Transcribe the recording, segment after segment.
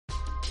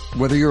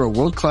Whether you're a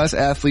world-class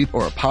athlete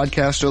or a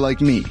podcaster like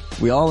me,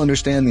 we all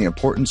understand the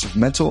importance of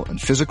mental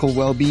and physical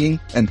well-being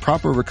and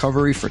proper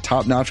recovery for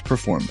top-notch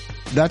performance.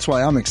 That's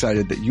why I'm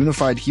excited that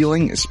Unified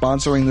Healing is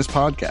sponsoring this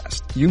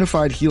podcast.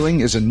 Unified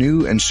Healing is a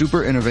new and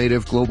super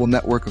innovative global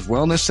network of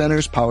wellness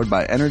centers powered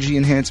by Energy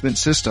Enhancement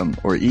System,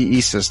 or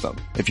EE System.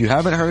 If you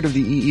haven't heard of the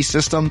EE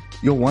System,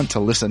 you'll want to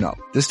listen up.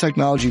 This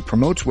technology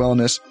promotes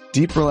wellness,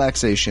 deep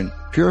relaxation,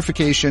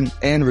 purification,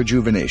 and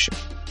rejuvenation.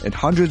 In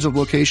hundreds of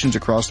locations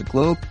across the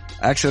globe,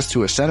 access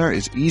to a center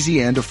is easy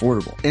and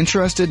affordable.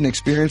 Interested in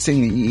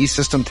experiencing the EE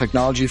System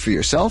technology for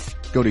yourself?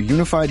 Go to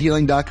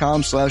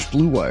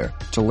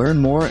unifiedhealing.com/bluewire to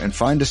learn more and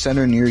find a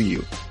center near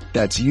you.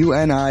 That's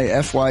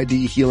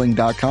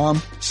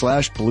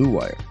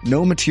unifydhealing.com/bluewire.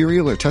 No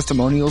material or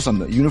testimonials on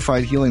the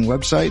Unified Healing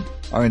website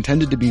are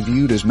intended to be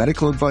viewed as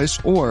medical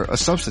advice or a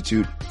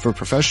substitute for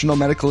professional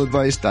medical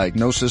advice,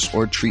 diagnosis,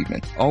 or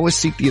treatment. Always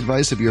seek the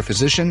advice of your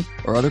physician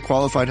or other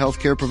qualified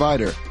healthcare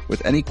provider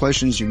with any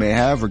questions you may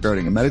have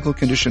regarding a medical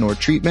condition or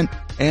treatment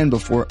and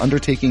before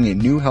undertaking a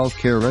new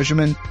healthcare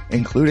regimen,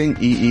 including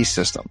EE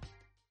System.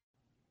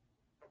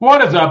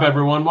 What is up,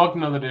 everyone?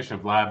 Welcome to another edition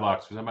of Live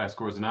Locks presented by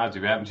Scores and Odds.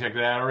 If you haven't checked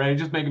it out already,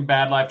 just making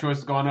bad life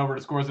choices, go on over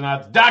to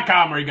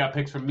scoresandodds.com where you got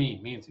picks from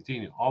me and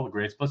Citino, all the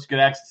greats. Plus, you get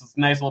access to this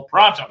nice little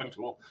prop shopping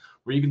tool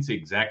where you can see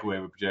exactly what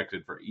we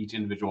projected for each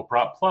individual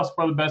prop. Plus,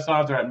 where the best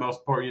odds are at. Most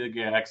importantly, you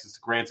get access to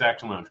Grant's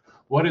Action Lounge.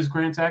 What is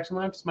Grant's Action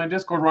Lounge? It's my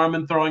Discord where I've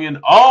been throwing in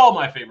all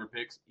my favorite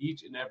picks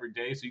each and every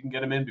day so you can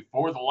get them in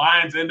before the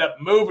lines end up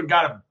moving.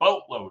 Got a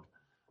boatload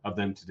of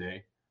them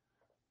today.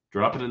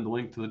 Drop it in the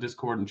link to the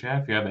Discord and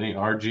chat. If you have any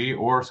RG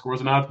or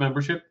Scores and Odds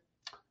membership,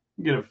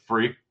 you can get it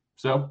free.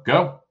 So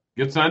go.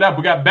 Get signed up.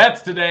 We got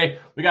bets today.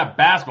 We got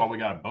basketball. We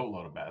got a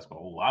boatload of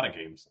basketball. A lot of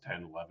games.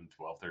 10, 11,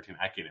 12, 13.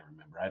 I can't even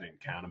remember. I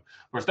didn't count them.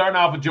 We're starting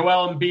off with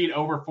Joel Embiid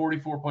over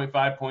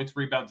 44.5 points,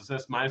 rebounds,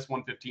 assists, minus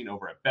 115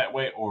 over at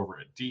Betway, over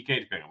at DK,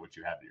 depending on what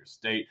you have in your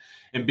state.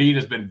 Embiid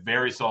has been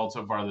very solid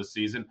so far this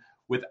season.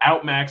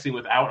 Without Maxey,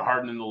 without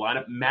Harden in the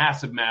lineup,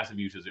 massive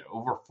usage.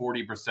 Over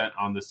 40%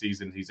 on the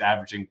season. He's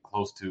averaging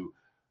close to,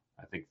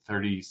 I think,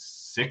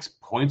 36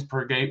 points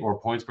per game or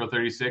points per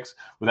 36.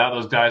 Without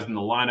those guys in the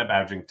lineup,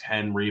 averaging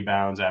 10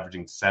 rebounds,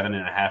 averaging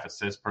 7.5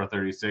 assists per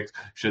 36.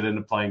 Should end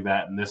up playing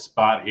that in this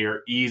spot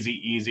here.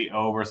 Easy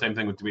over. Same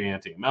thing with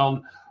De'Anthony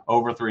Melton.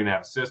 Over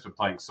 3.5 assists, but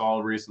playing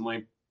solid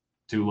recently.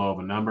 Too low of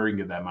a number. You can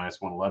get that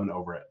minus 111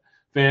 over at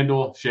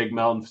FanDuel. Shake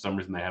Melton, for some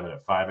reason they have it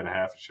at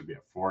 5.5. It should be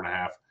at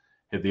 4.5.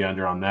 Hit the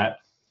under on that.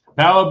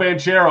 Paolo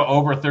Banchero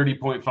over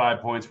 30.5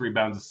 points,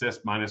 rebounds,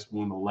 assists, minus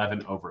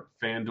 111 over at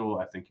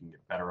FanDuel. I think you can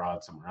get better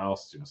odds somewhere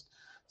else. Just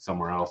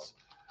somewhere else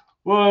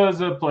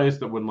was a place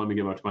that wouldn't let me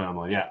get much money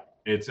online. Yeah,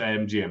 it's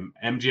MGM.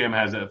 MGM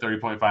has a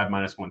 30.5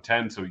 minus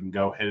 110, so you can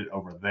go hit it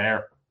over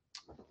there.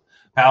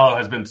 Paolo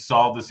has been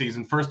solid this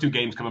season. First two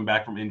games coming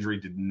back from injury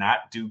did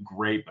not do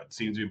great, but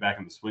seems to be back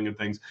in the swing of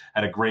things.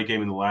 Had a great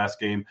game in the last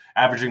game,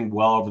 averaging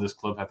well over this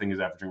clip. I think he's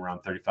averaging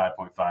around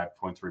 35.5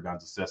 points,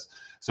 rebounds, assists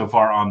so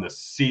far on the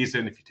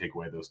season, if you take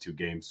away those two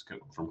games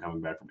from coming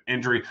back from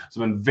injury.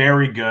 So been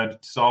very good,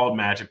 solid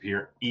matchup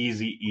here.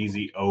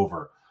 Easy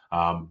over.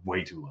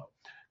 Way too low.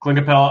 Clint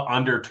Capella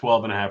under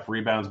 12.5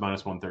 rebounds,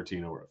 minus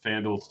 113 over at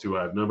FanDuel. It's too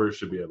high of numbers,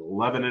 should be at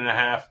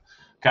 11.5.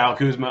 Kyle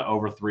Kuzma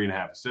over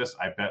 3.5 assists.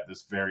 I bet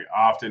this very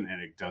often,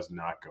 and it does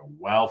not go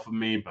well for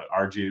me, but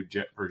RG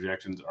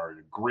projections are in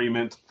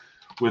agreement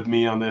with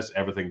me on this.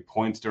 Everything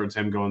points towards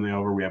him going the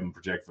over. We have him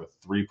projected for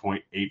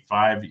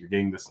 3.85. You're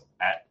getting this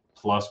at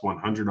plus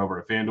 100 over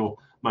at FanDuel,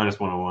 minus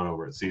 101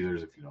 over at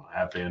Caesars if you don't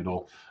have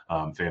FanDuel.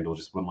 FanDuel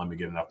just wouldn't let me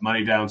get enough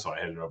money down, so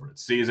I hit it over at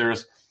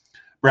Caesars.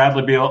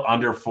 Bradley Beal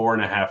under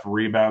 4.5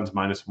 rebounds,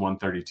 minus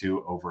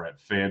 132 over at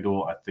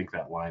FanDuel. I think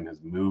that line has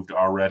moved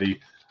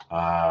already.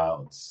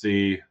 Let's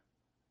see.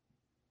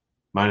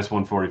 Minus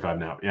 145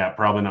 now. Yeah,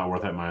 probably not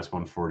worth that minus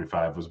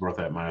 145. Was worth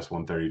that minus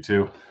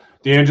 132.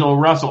 D'Angelo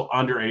Russell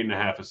under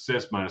 8.5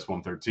 assists, minus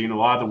 113. A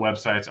lot of the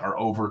websites are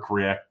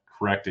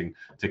overcorrecting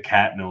to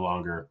Cat no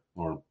longer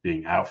or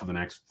being out for the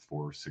next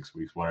 4 or 6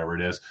 weeks, whatever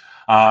it is.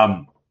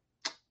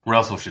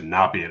 Russell should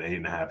not be at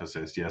 8.5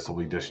 assists. Yes, he'll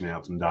be dishing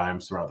out some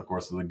dimes throughout the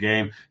course of the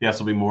game. Yes,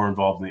 he'll be more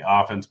involved in the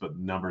offense, but the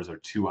numbers are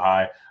too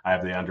high. I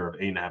have the under of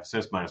 8.5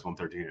 assists, minus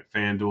 113 at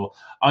FanDuel.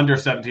 Under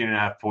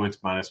 17.5 points,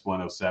 minus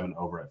 107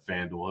 over at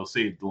FanDuel. He'll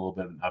see a little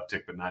bit of an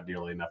uptick, but not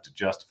nearly enough to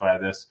justify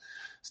this.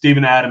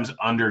 Steven Adams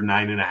under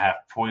 9.5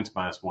 points,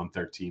 minus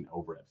 113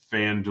 over at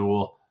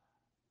FanDuel.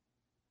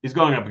 He's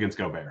going up against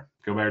Gobert.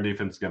 Gobert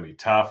defense is going to be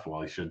tough.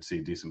 While he should see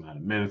a decent amount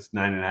of minutes,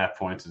 9.5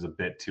 points is a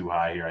bit too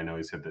high here. I know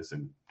he's hit this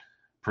in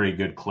pretty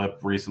good clip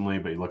recently,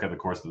 but you look at the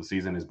course of the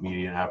season, his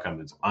median outcome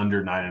is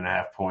under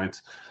 9.5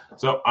 points.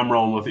 So I'm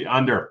rolling with the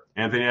under.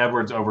 Anthony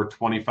Edwards over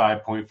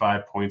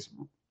 25.5 points,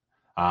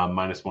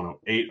 minus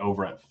 108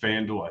 over at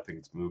FanDuel. I think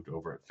it's moved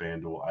over at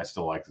FanDuel. I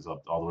still like this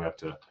up all the way up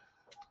to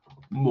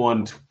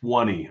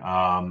 120.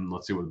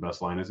 Let's see what the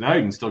best line is. Now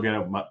you can still get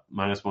it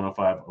minus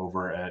 105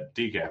 over at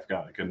DK. I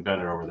couldn't bet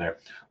it over there.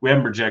 We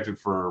haven't projected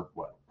for,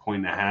 0.5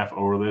 1.5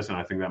 over this, and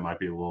I think that might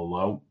be a little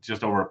low.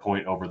 Just over a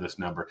point over this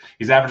number.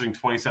 He's averaging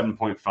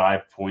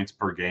 27.5 points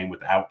per game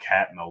without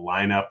Cat in the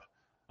lineup,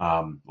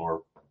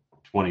 or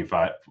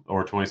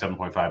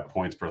 27.5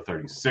 points per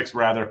 36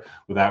 rather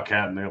without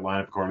Cat in the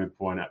lineup according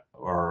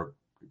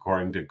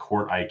to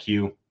Court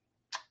IQ.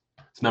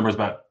 This number is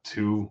about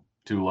too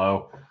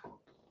low.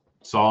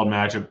 Solid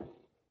matchup.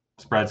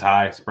 Spread's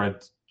high.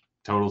 Spread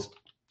totals.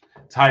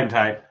 It's high and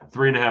tight.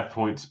 3.5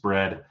 point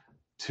spread.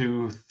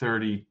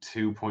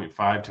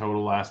 232.5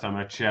 total last time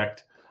I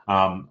checked.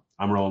 I'm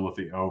rolling with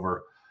the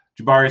over.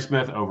 Jabari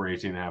Smith over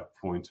 18.5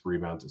 points,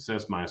 rebounds,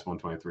 assists, minus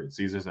 123 at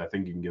Caesars. I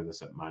think you can give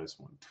this at minus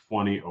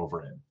 120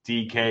 over at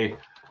DK.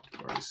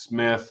 Jabari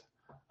Smith,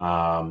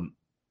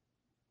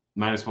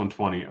 minus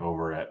 120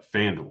 over at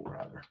FanDuel,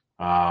 rather.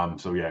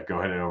 So yeah, go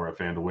ahead and over at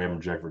FanDuel. We have him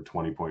projected for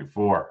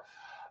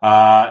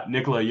 20.4.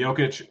 Nikola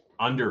Jokic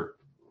under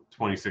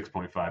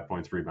 26.5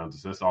 points, rebounds,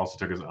 assists. Also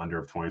took his under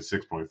of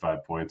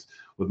 26.5 points.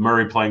 With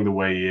Murray playing the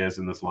way he is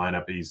in this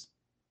lineup,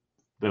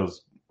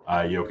 those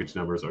Jokic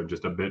numbers are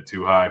just a bit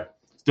too high.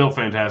 Still a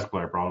fantastic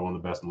player, probably one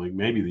of the best in the league,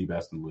 maybe the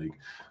best in the league.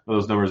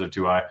 Those numbers are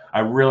too high.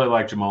 I really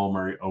like Jamal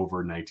Murray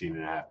over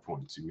 19.5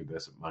 points. You can get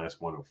this at minus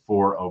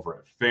 104 over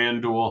at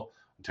FanDuel.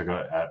 I took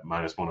it at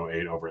minus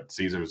 108 over at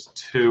Caesars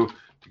 2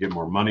 to get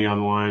more money on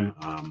the line.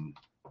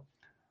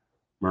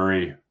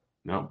 Murray,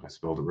 nope, I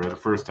spelled it right the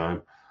first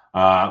time.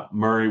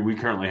 Murray, we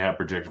currently have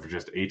projected for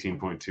just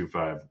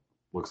 18.25.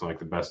 Looks like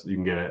the best you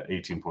can get at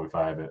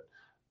 18.5 at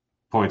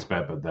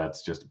PointsBet, but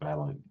that's just a bad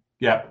line.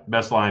 Yeah,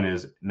 best line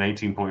is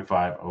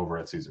 19.5 over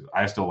at Caesars.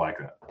 I still like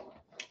that.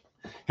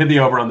 Hit the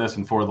over on this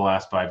in 4 of the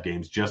last 5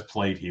 games. Just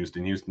played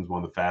Houston. Houston's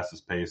one of the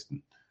fastest paced,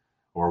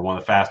 or one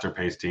of the faster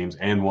paced teams,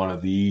 and one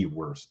of the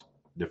worst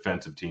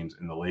defensive teams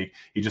in the league.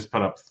 He just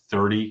put up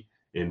 30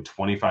 in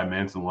 25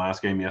 minutes in the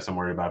last game. Yes, I'm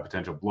worried about a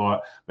potential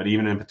blowout, but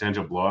even in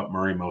potential blowout,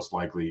 Murray most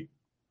likely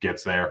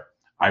gets there.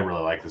 I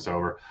really like this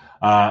over.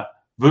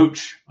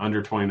 Vooch,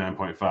 under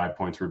 29.5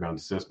 points,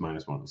 rebounds, assists,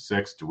 minus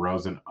 106.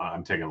 DeRozan,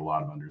 I'm taking a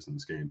lot of unders in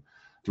this game.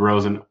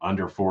 DeRozan,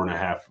 under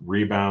 4.5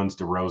 rebounds.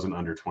 DeRozan,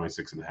 under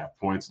 26.5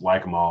 points.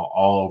 Like them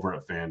all over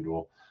at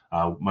FanDuel.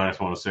 Minus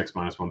 106,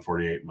 minus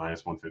 148,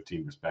 minus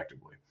 115,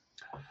 respectively.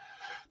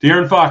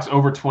 De'Aaron Fox,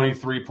 over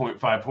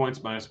 23.5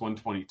 points, minus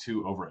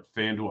 122 over at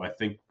FanDuel. I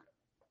think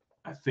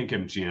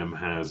MGM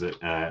has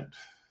it at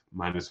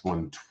minus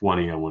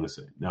 120, I want to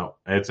say. No,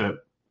 it's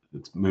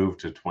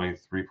moved to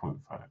 23.5.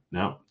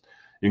 No.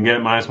 You can get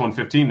it minus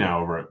 115 now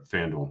over at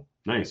FanDuel.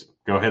 Nice.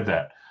 Go hit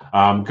that.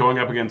 Going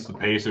up against the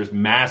Pacers,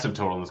 massive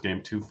total in this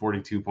game,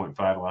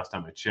 242.5 last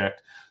time I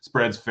checked.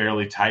 Spread's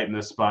fairly tight in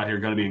this spot here,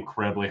 going to be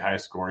incredibly high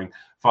scoring.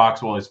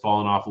 Fox, while he's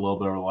fallen off a little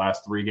bit over the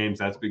last 3 games,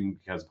 that's been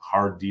because of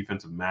hard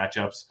defensive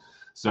matchups.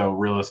 So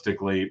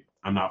realistically,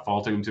 I'm not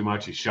faulting him too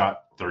much. He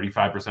shot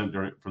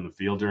 35% from the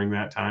field during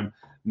that time.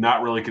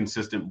 Not really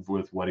consistent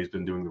with what he's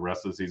been doing the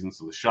rest of the season.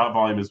 So the shot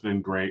volume has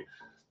been great.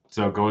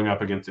 So going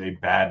up against a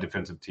bad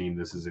defensive team,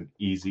 this is an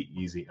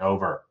easy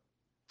over.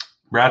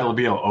 Bradley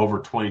Beal, over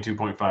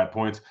 22.5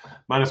 points,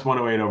 minus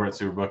 108 over at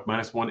Superbook,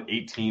 minus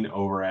 118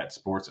 over at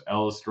Sports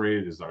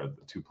Illustrated. These are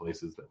the 2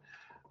 places that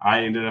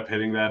I ended up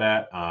hitting that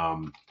at.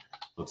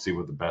 Let's see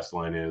what the best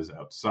line is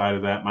outside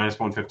of that. Minus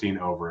 115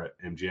 over at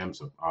MGM,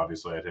 so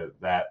obviously I'd hit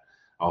that.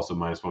 Also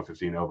minus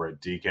 115 over at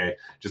DK.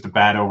 Just a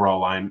bad overall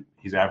line.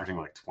 He's averaging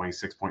like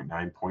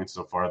 26.9 points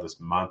so far this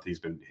month. He's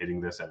been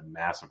hitting this at a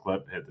massive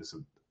clip. Hit this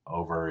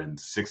over in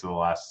 6 of the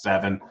last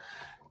 7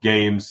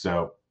 games.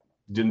 So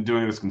doing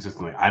this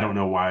consistently. I don't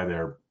know why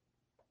they're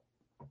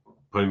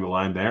putting the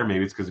line there.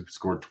 Maybe it's because he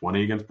scored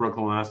 20 against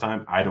Brooklyn last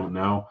time. I don't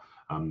know.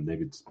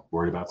 Maybe it's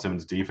worried about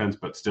Simmons' defense,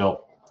 but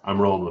still,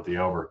 I'm rolling with the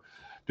over.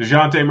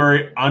 DeJounte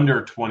Murray,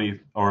 under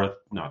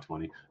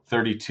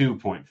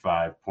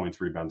 32.5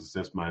 points, rebounds,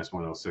 assists, minus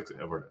 106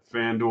 over at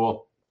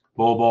FanDuel.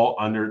 Bol,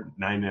 under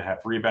 9.5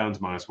 rebounds,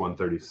 minus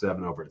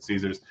 137 over at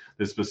Caesars.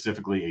 This is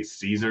specifically a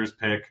Caesars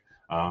pick.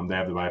 They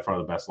have by far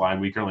the best line.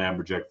 We currently have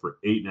projected for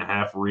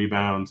 8.5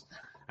 rebounds.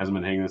 Hasn't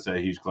been hanging this at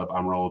a huge clip.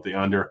 I'm rolling with the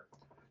under.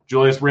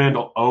 Julius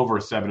Randle, over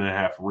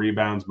 7.5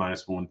 rebounds,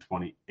 minus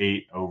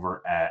 128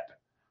 over at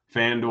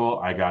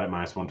FanDuel. I got it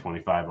minus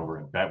 125 over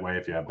at Betway.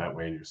 If you have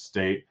Betway in your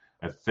state,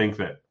 I think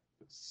that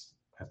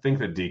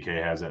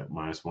DK has it at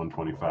minus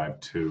 125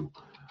 too.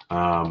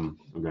 I'm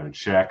going to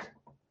check.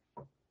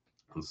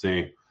 Let's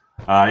see.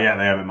 Yeah,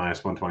 they have it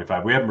minus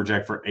 125. We have him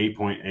projected for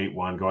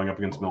 8.81 going up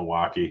against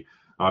Milwaukee.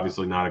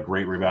 Obviously not a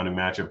great rebounding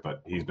matchup,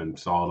 but he's been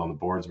solid on the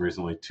boards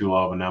recently. Too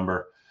low of a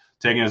number.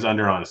 Taking his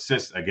under on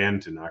assists again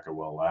to not go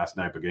well last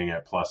night, but getting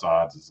at plus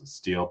odds is a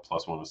steal,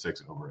 plus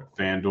 106 over at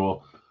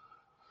FanDuel.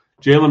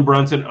 Jalen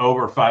Brunson,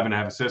 over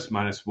 5.5 assists,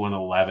 minus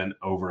 111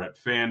 over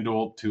at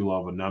FanDuel. Too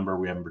low of a number.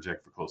 We have him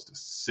projected for close to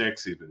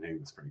 6. He's been hitting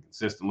this pretty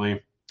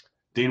consistently.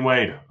 Dean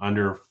Wade,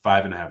 under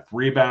 5.5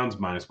 rebounds,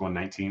 minus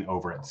 119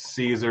 over at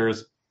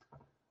Caesars.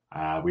 We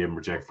have him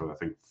projected for, I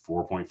think,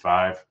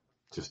 4.5.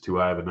 Just too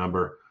high of a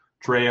number.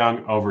 Trae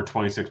Young, over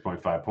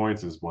 26.5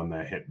 points, is one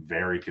that hit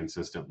very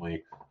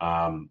consistently.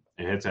 It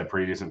hits at a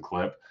pretty decent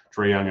clip.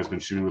 Trae Young has been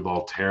shooting the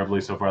ball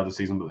terribly so far this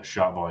season, but the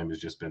shot volume has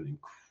just been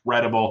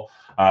incredible.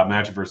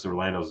 Matchup versus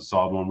Orlando is a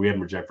solid one. We had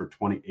him reject for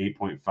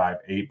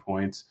 28.58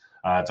 points.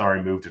 It's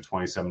already moved to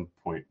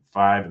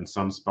 27.5 in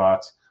some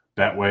spots.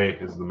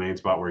 Betway is the main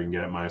spot where you can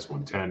get at minus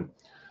 110.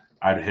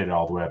 I'd hit it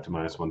all the way up to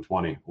minus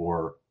 120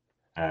 or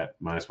at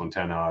minus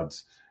 110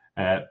 odds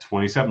at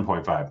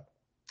 27.5.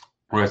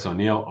 Royce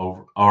O'Neal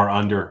over or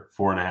under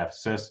 4.5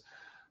 assists,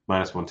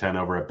 minus 110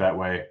 over at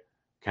Betway.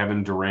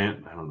 Kevin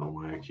Durant, I don't know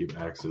why I keep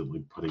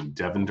accidentally putting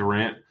Devin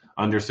Durant,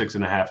 under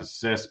 6.5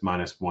 assists,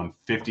 minus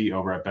 150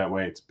 over at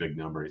Betway. It's a big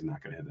number. He's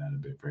not going to hit that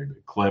in a very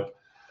big clip.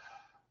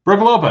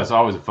 Brook Lopez,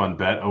 always a fun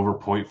bet, over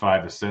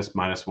 0.5 assists,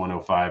 minus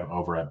 105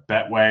 over at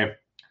Betway.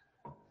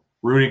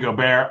 Rudy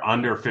Gobert,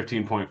 under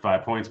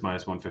 15.5 points,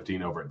 minus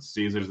 115 over at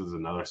Caesars. This is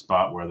another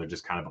spot where they're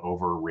just kind of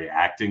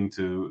overreacting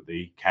to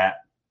the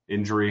Cat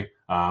injury.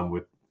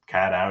 With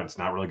Cat out, it's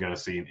not really going to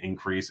see an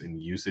increase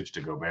in usage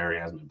to Gobert. He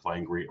hasn't been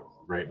playing great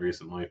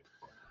recently.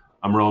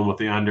 I'm rolling with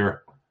the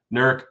under.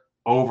 Nurk,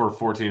 over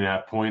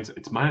 14.5 points.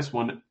 It's minus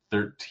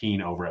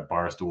 113 over at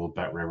Barstool,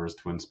 Bet Rivers,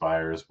 Twin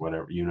Spires,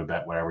 whatever,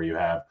 Unibet, whatever you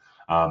have.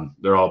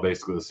 They're all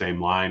basically the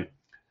same line.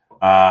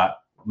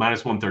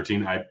 Minus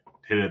 113, I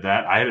hit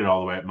that. I hit it all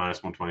the way at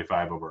minus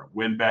 125 over at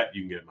WinBet.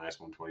 You can get minus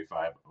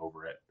 125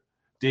 over at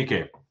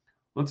DK.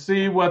 Let's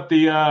see what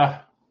the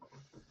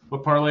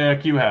what Parlay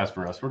IQ has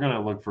for us. We're going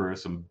to look for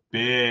some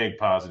big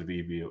positive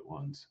EV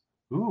ones.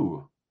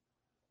 Ooh,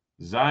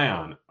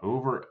 Zion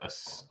over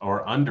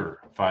or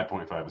under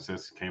 5.5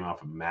 assists. Came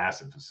off a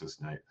massive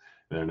assist night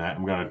the other night.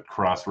 I'm going to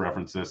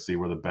cross-reference this, see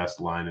where the best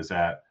line is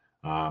at.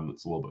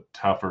 It's a little bit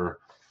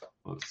tougher.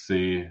 Let's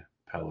see.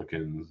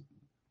 Pelicans,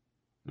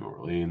 New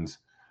Orleans,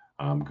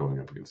 going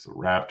up against the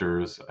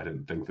Raptors. I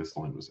didn't think this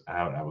line was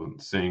out. I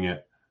wasn't seeing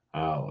it.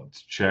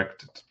 Let's check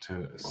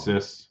to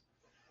assists.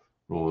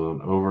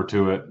 Rolling on over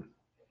to it.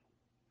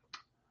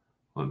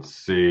 Let's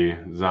see.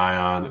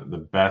 Zion, the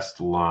best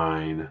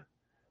line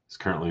is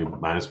currently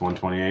minus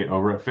 128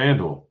 over at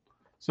FanDuel.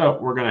 So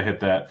we're going to hit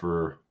that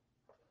for,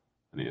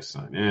 I need to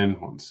sign in.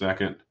 1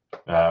 second.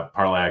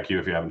 Parlay IQ,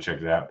 if you haven't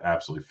checked it out,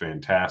 absolutely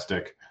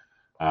fantastic.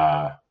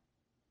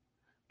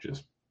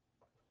 Just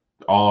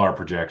all our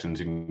projections.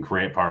 You can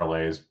create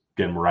parlays,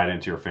 get them right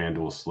into your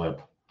FanDuel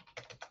slip.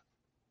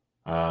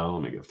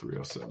 Let me get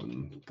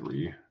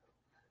 307.3.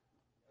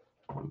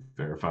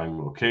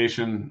 Verifying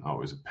location,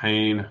 always a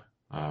pain.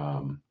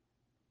 Come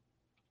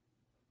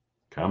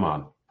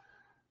on.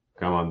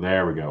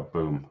 There we go.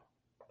 Boom.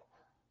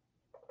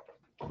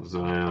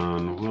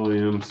 Zion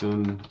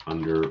Williamson,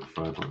 under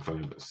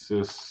 5.5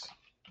 assists.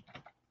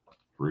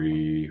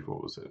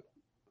 What was it?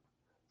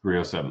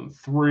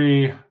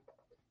 307.3.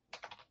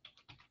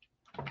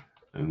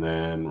 And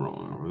then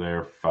rolling over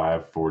there,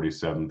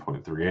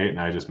 547.38. And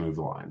I just moved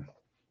the line.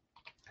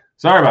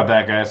 Sorry about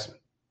that, guys.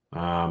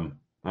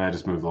 I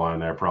just moved the line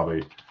there.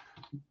 Probably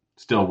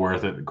still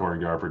worth it according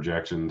to our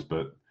projections,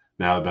 but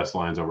now the best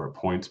line's over at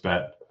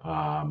PointsBet.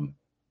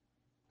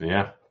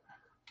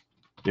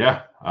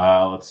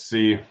 Let's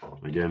see.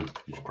 Again,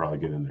 you should probably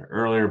get in there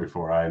earlier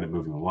before I end up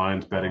moving the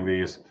lines, betting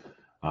these.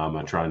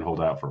 I try and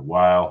hold out for a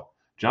while.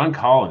 John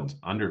Collins,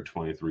 under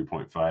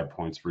 23.5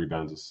 points,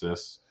 rebounds,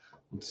 assists.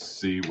 Let's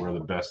see where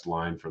the best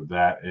line for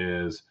that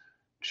is.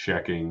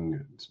 Checking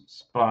some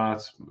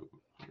spots. Moving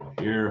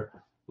here,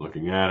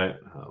 looking at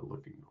it,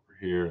 looking over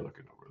here,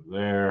 looking over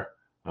there.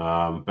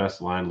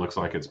 Best line looks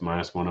like it's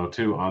minus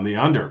 102 on the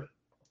under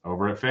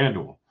over at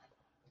FanDuel.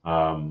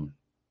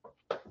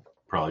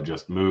 Probably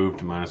just moved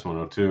to minus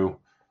 102.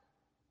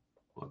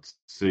 Let's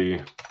see.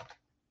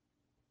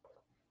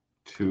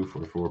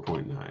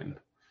 244.9.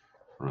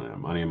 Running out of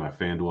money in my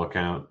FanDuel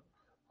account.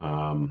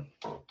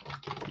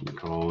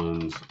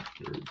 Collins,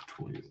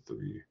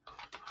 23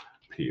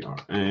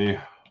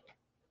 PRA.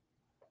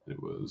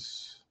 It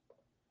was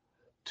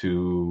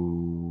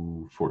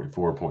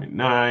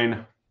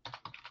 244.9.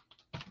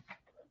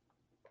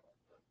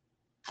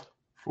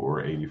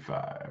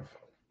 485.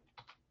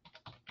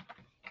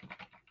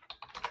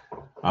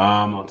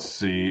 Let's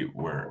see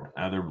where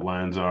other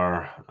lines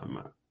are.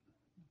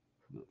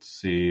 Let's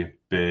see.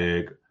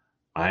 Big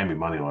Miami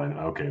money line.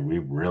 Okay, we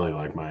really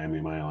like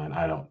Miami money line.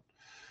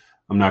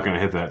 I'm not going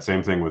to hit that.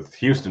 Same thing with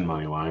Houston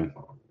money line.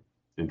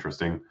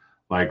 Interesting.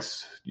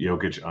 Likes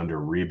Jokic under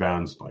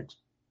rebounds. Likes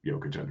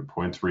Jokic under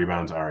points,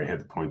 rebounds. I already hit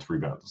the points,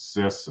 rebounds,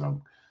 assists,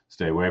 so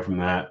stay away from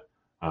that.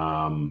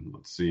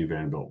 Let's see.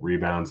 Vanderbilt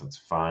rebounds. That's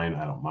fine.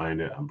 I don't mind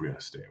it. I'm going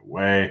to stay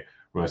away.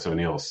 Royce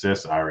O'Neal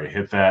assists. I already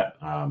hit that.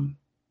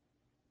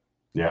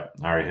 Yeah,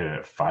 I already hit it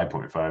at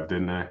 5.5,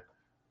 didn't I?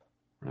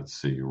 Let's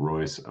see.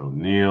 Royce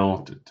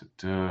O'Neal.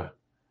 I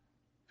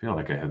feel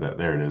like I had that.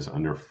 There it is,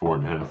 under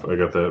 4.5. I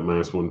got that at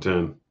minus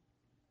 110.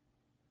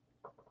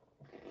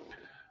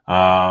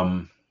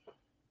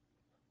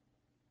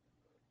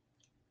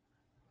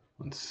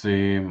 Let's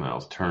see.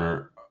 Miles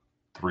Turner,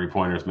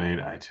 3-pointers made.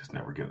 I just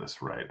never get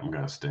this right. I'm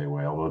going to stay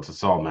away. Although it's a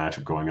solid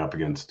matchup going up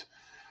against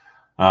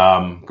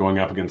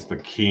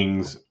the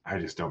Kings. I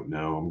just don't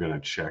know. I'm going to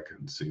check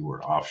and see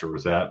where Offshore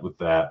is at with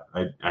that.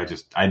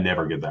 I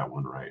never get that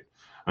one right.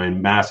 I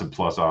mean, massive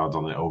plus odds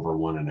on the over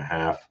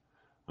 1.5.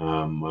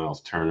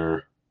 Miles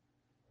Turner,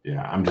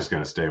 Yeah, I'm just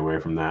going to stay away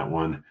from that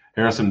one.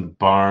 Harrison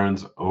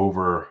Barnes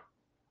over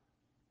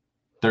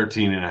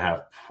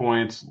 13.5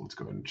 points. Let's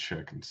go ahead and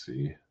check and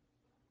see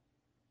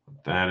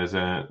what that is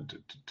at.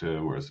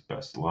 Where's the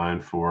best line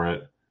for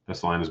it?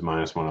 Best line is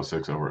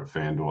 -106 over at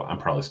FanDuel. I'm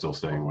probably still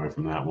staying away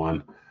from that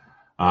one.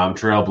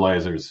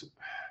 Trailblazers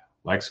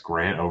likes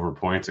Grant over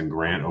points and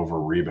Grant over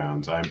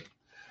rebounds. I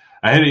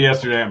hit it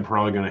yesterday. I'm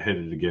probably going to hit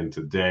it again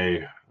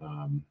today.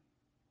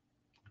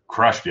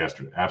 Crushed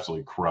yesterday.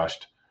 Absolutely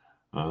crushed.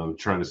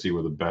 Trying to see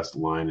where the best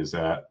line is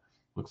at.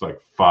 Looks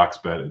like Fox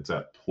Bet. It's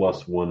at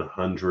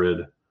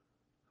 +100.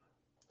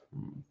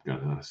 I'm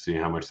going to see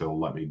how much they'll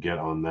let me get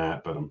on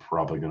that, but I'm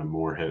probably going to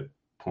more hit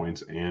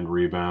points and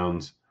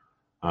rebounds.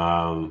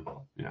 Yeah,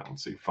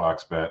 let's see.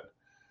 Fox Bet.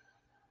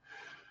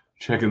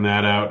 Checking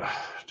that out.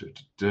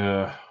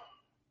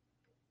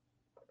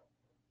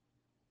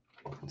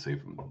 Let's see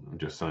if I'm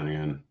just signing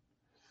in.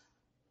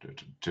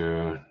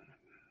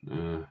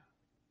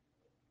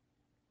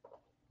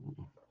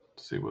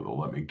 See what they'll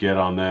let me get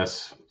on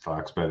this.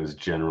 Fox Bet is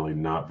generally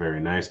not very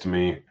nice to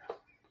me.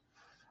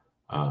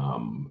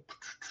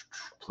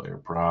 Player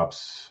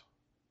props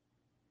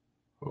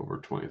over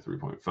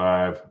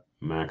 23.5.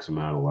 Max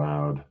amount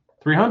allowed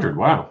 300.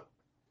 Wow.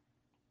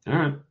 All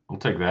right, I'll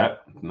take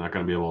that. I'm not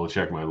going to be able to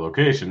check my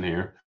location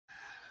here,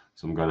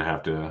 so I'm going to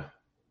have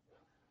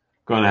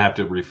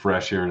to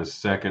refresh here in a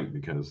second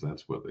because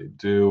that's what they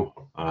do.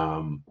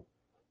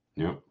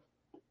 Yep.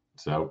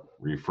 So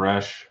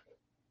refresh.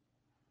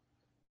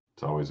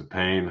 It's always a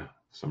pain. For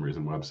some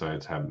reason,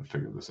 websites haven't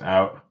figured this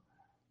out.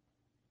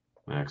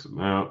 Max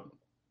amount,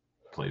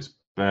 place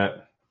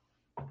bet.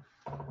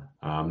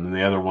 Then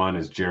the other one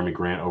is Jeremy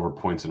Grant over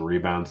points and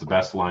rebounds. The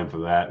best line for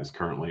that is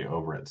currently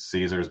over at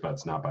Caesars, but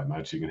it's not by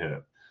much. You can hit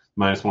it.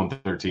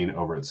 -113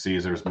 over at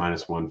Caesars,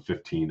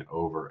 -115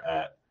 over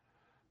at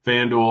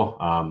FanDuel.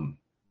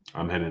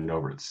 I'm hitting it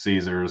over at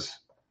Caesars.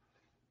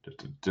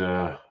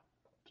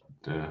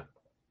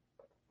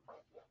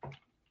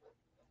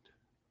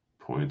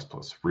 Points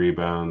plus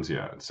rebounds.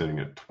 Yeah, it's sitting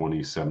at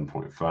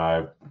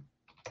 27.5.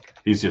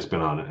 He's just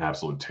been on an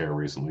absolute tear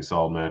recently.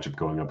 Solid matchup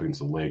going up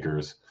against the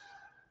Lakers.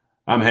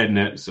 I'm heading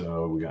it.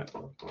 So we got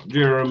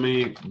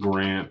Jeremy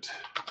Grant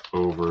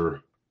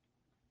over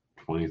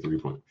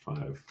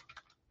 23.5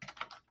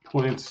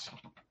 points,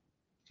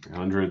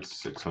 300,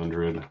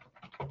 600,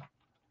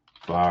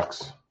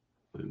 Fox,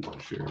 and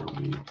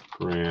Jeremy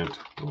Grant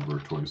over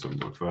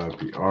 27.5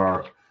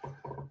 PR.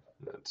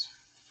 That's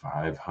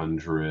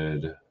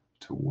 500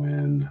 to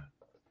win.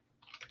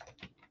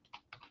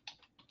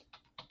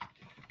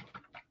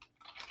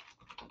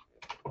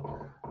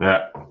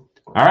 That. All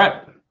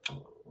right.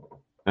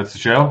 That's the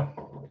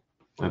show.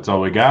 That's all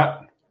we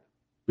got.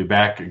 Be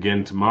back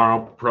again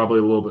tomorrow, probably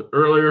a little bit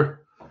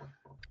earlier.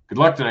 Good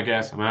luck tonight,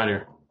 guys. I'm out of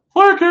here.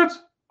 Later,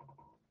 kids.